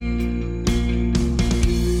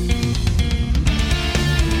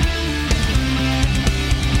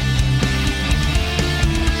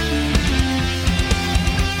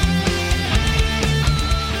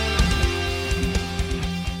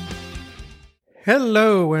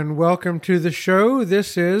Hello and welcome to the show.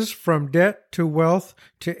 This is From Debt to Wealth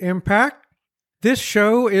to Impact. This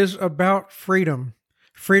show is about freedom.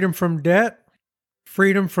 Freedom from debt,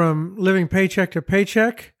 freedom from living paycheck to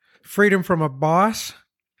paycheck, freedom from a boss,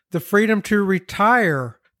 the freedom to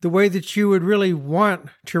retire the way that you would really want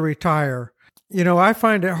to retire. You know, I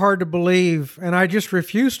find it hard to believe, and I just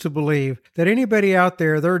refuse to believe, that anybody out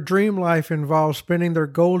there, their dream life involves spending their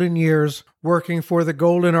golden years working for the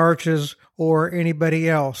Golden Arches or anybody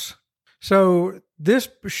else. So this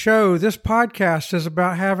podcast is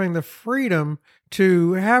about having the freedom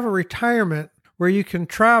to have a retirement where you can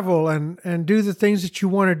travel and do the things that you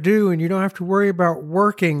want to do, and you don't have to worry about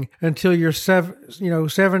working until you're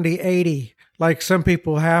 70, 80. Like some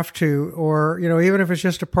people have to, or, even if it's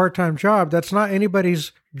just a part-time job, that's not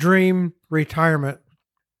anybody's dream retirement.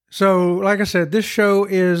 So, like I said, this show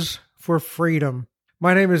is for freedom.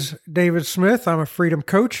 My name is David Smith. I'm a freedom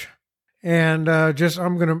coach, and I'm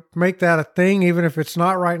going to make that a thing, even if it's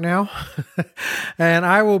not right now. And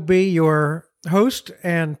I will be your host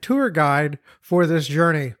and tour guide for this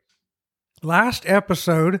journey. Last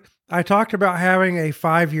episode, I talked about having a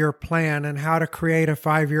 5-year plan and how to create a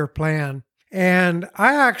 5-year plan. And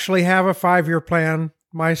I actually have a 5-year plan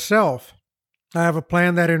myself. I have a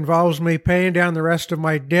plan that involves me paying down the rest of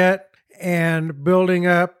my debt and building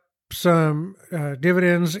up some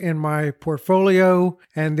dividends in my portfolio.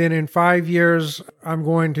 And then in 5 years, I'm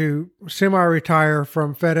going to semi-retire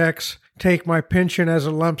from FedEx, take my pension as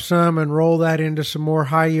a lump sum and roll that into some more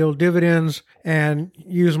high-yield dividends and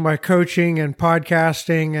use my coaching and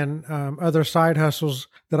podcasting and other side hustles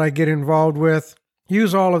that I get involved with.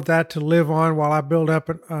 Use all of that to live on while I build up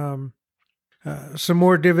some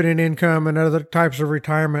more dividend income and other types of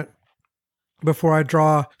retirement before I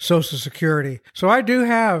draw Social Security. So I do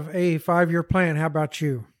have a 5-year plan. How about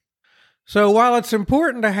you? So while it's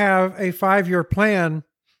important to have a 5-year plan,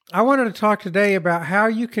 I wanted to talk today about how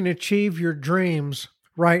you can achieve your dreams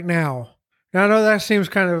right now. Now, I know that seems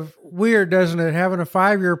kind of weird, doesn't it? Having a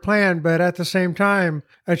 5-year plan, but at the same time,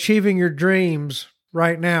 achieving your dreams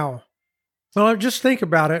right now. Well, just think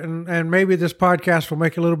about it, and maybe this podcast will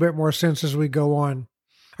make a little bit more sense as we go on.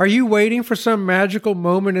 Are you waiting for some magical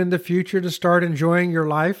moment in the future to start enjoying your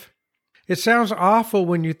life? It sounds awful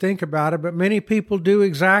when you think about it, but many people do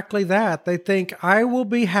exactly that. They think, I will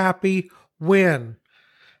be happy when.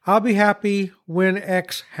 I'll be happy when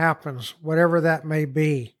X happens, whatever that may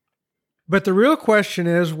be. But the real question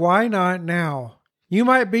is, why not now? You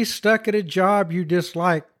might be stuck at a job you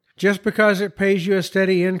dislike just because it pays you a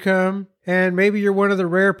steady income, and maybe you're one of the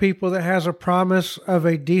rare people that has a promise of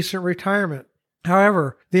a decent retirement.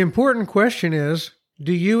 However, the important question is,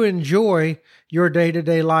 do you enjoy your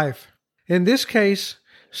day-to-day life? In this case,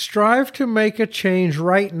 strive to make a change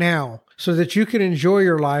right now so that you can enjoy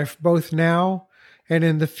your life both now and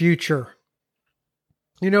in the future.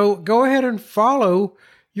 Go ahead and follow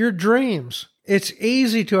your dreams. It's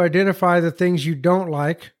easy to identify the things you don't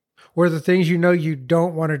like or the things you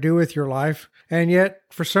don't want to do with your life. And yet,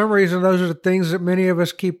 for some reason, those are the things that many of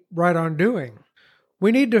us keep right on doing.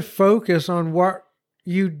 We need to focus on what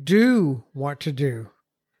you do want to do.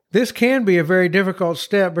 This can be a very difficult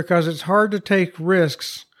step because it's hard to take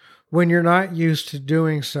risks when you're not used to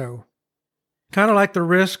doing so. Kind of like the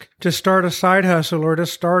risk to start a side hustle or to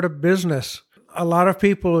start a business. A lot of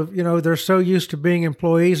people, they're so used to being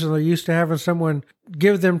employees and they're used to having someone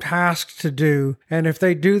give them tasks to do. And if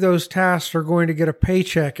they do those tasks, they're going to get a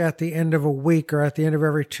paycheck at the end of a week or at the end of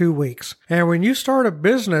every 2 weeks. And when you start a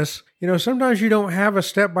business, sometimes you don't have a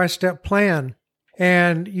step-by-step plan.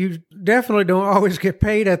 And you definitely don't always get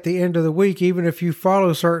paid at the end of the week, even if you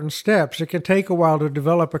follow certain steps. It can take a while to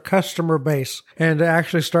develop a customer base and to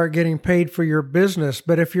actually start getting paid for your business.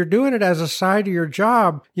 But if you're doing it as a side of your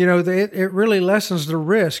job, it really lessens the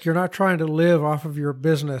risk. You're not trying to live off of your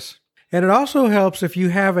business. And it also helps if you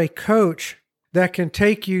have a coach that can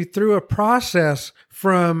take you through a process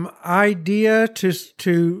from idea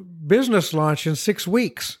to business launch in 6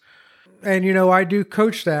 weeks. And, I do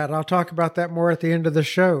coach that. I'll talk about that more at the end of the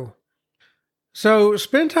show. So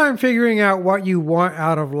spend time figuring out what you want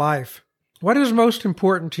out of life. What is most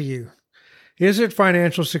important to you? Is it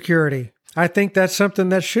financial security? I think that's something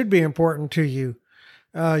that should be important to you.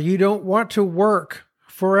 You don't want to work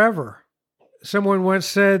forever. Someone once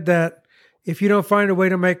said that if you don't find a way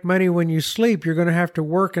to make money when you sleep, you're going to have to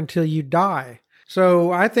work until you die.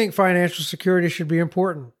 So I think financial security should be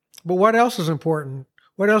important. But what else is important?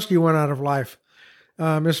 What else do you want out of life?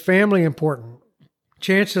 Is family important?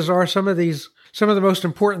 Chances are some of the most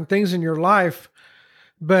important things in your life,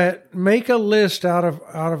 but make a list out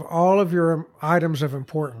of all of your items of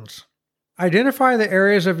importance. Identify the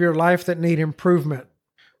areas of your life that need improvement.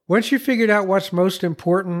 Once you've figured out what's most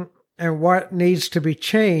important and what needs to be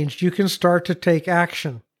changed, you can start to take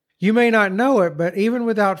action. You may not know it, but even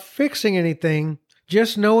without fixing anything,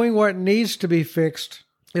 just knowing what needs to be fixed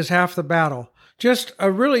is half the battle. Just a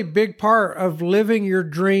really big part of living your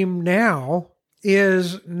dream now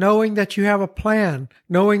is knowing that you have a plan,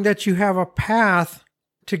 knowing that you have a path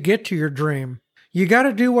to get to your dream. You got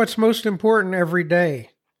to do what's most important every day.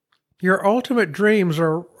 Your ultimate dreams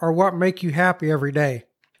are what make you happy every day.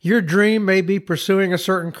 Your dream may be pursuing a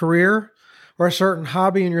certain career or a certain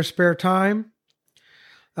hobby in your spare time.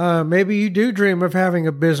 Maybe you do dream of having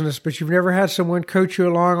a business, but you've never had someone coach you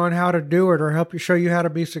along on how to do it or help you show you how to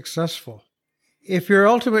be successful. If your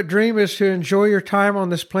ultimate dream is to enjoy your time on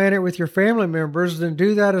this planet with your family members, then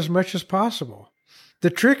do that as much as possible. The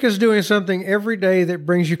trick is doing something every day that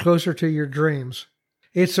brings you closer to your dreams.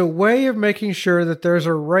 It's a way of making sure that there's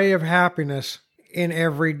a ray of happiness in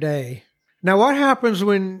every day. Now, what happens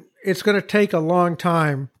when it's going to take a long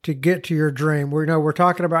time to get to your dream? We're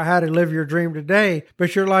talking about how to live your dream today,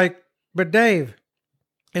 but you're like, but Dave,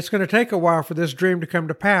 it's going to take a while for this dream to come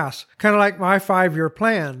to pass. Kind of like my 5-year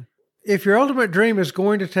plan. If your ultimate dream is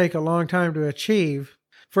going to take a long time to achieve,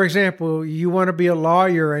 for example, you want to be a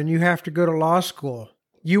lawyer and you have to go to law school.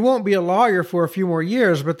 You won't be a lawyer for a few more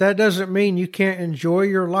years, but that doesn't mean you can't enjoy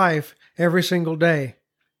your life every single day.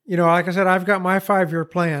 Like I said, I've got my 5-year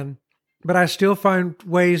plan, but I still find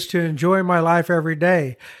ways to enjoy my life every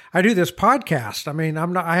day. I do this podcast.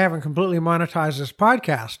 I haven't completely monetized this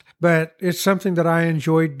podcast, but it's something that I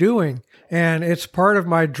enjoy doing, and it's part of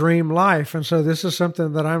my dream life. And so this is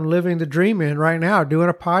something that I'm living the dream in right now, doing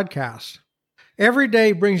a podcast. Every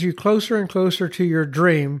day brings you closer and closer to your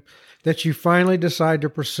dream that you finally decide to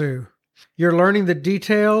pursue. You're learning the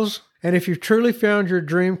details, and if you've truly found your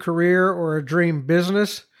dream career or a dream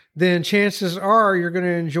business, then chances are you're going to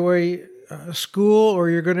enjoy school, or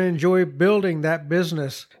you're going to enjoy building that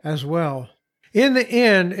business as well. In the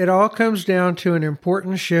end, it all comes down to an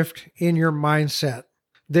important shift in your mindset.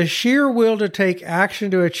 The sheer will to take action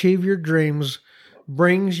to achieve your dreams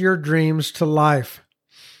brings your dreams to life.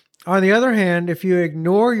 On the other hand, if you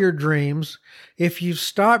ignore your dreams, if you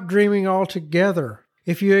stop dreaming altogether,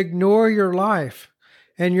 if you ignore your life,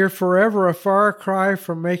 and you're forever a far cry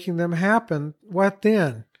from making them happen, what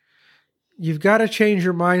then? You've got to change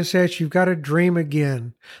your mindset. You've got to dream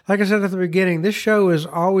again. Like I said at the beginning, this show is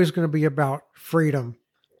always going to be about freedom.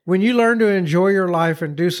 When you learn to enjoy your life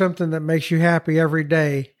and do something that makes you happy every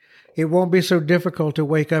day, it won't be so difficult to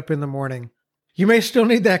wake up in the morning. You may still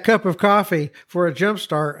need that cup of coffee for a jump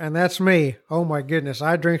start, and that's me. Oh my goodness,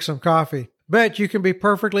 I drink some coffee. But you can be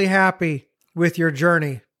perfectly happy with your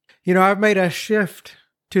journey. I've made a shift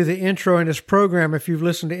to the intro in this program. If you've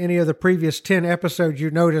listened to any of the previous 10 episodes, you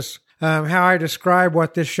notice how I describe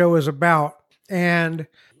what this show is about. And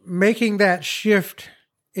making that shift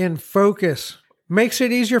in focus makes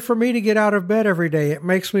it easier for me to get out of bed every day. It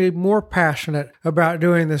makes me more passionate about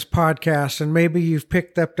doing this podcast, and maybe you've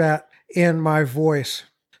picked up that in my voice.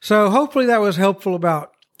 So hopefully that was helpful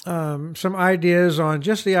about some ideas on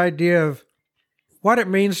just the idea of what it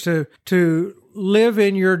means to live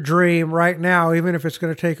in your dream right now, even if it's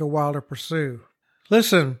going to take a while to pursue.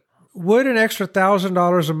 Listen, would an extra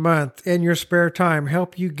 $1,000 a month in your spare time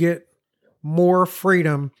help you get more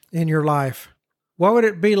freedom in your life? What would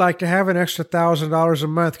it be like to have an extra $1,000 a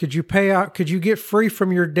month? Could you pay out? Could you get free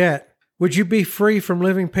from your debt? Would you be free from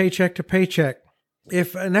living paycheck to paycheck?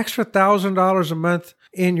 If an extra $1,000 a month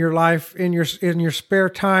in your life, in your spare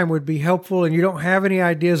time would be helpful, and you don't have any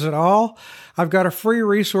ideas at all, I've got a free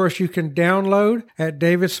resource you can download at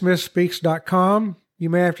davidsmithspeaks.com. You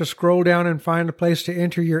may have to scroll down and find a place to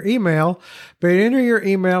enter your email, but enter your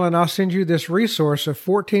email and I'll send you this resource of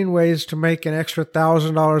 14 ways to make an extra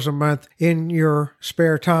 $1,000 a month in your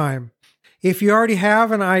spare time. If you already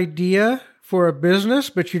have an idea for a business,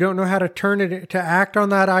 but you don't know how to turn it to act on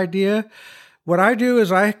that idea, what I do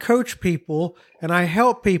is I coach people and I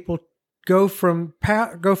help people go from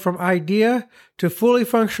idea to fully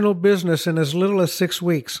functional business in as little as 6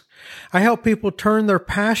 weeks. I help people turn their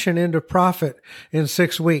passion into profit in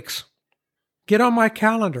 6 weeks. Get on my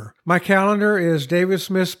calendar. My calendar is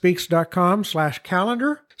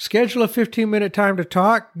davidsmithspeaks.com/calendar. Schedule a 15-minute time to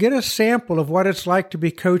talk. Get a sample of what it's like to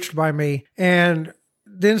be coached by me, and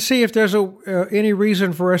then see if there's any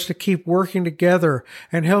reason for us to keep working together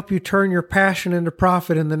and help you turn your passion into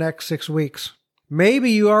profit in the next 6 weeks.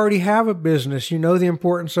 Maybe you already have a business. You know the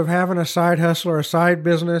importance of having a side hustle or a side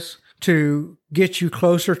business to get you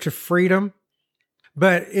closer to freedom,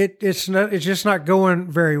 but it's just not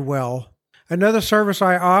going very well. Another service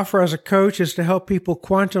I offer as a coach is to help people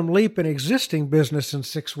quantum leap an existing business in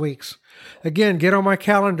 6 weeks. Again, get on my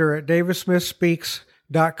calendar at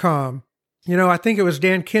davidsmithspeaks.com. I think it was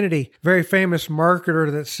Dan Kennedy, very famous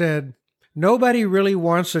marketer, that said, nobody really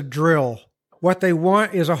wants a drill. What they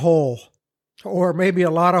want is a hole, or maybe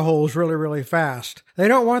a lot of holes really, really fast. They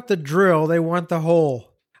don't want the drill, they want the hole.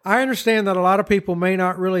 I understand that a lot of people may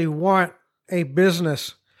not really want a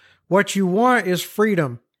business. What you want is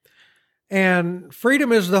freedom. And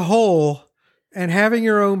freedom is the hole, and having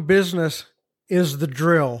your own business is the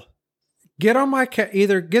drill. Get on my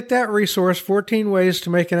either get that resource, 14 Ways to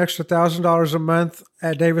Make an Extra $1,000 a Month,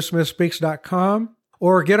 at davidsmithspeaks.com,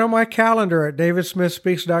 or get on my calendar at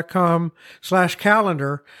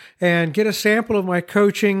davidsmithspeaks.com/calendar and get a sample of my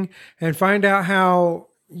coaching and find out how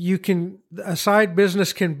a side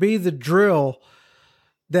business can be the drill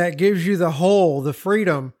that gives you the hole, the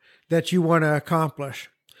freedom that you want to accomplish.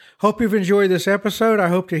 Hope you've enjoyed this episode. I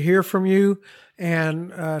hope to hear from you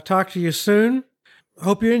and talk to you soon.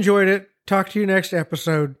 Hope you enjoyed it. Talk to you next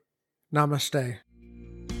episode. Namaste.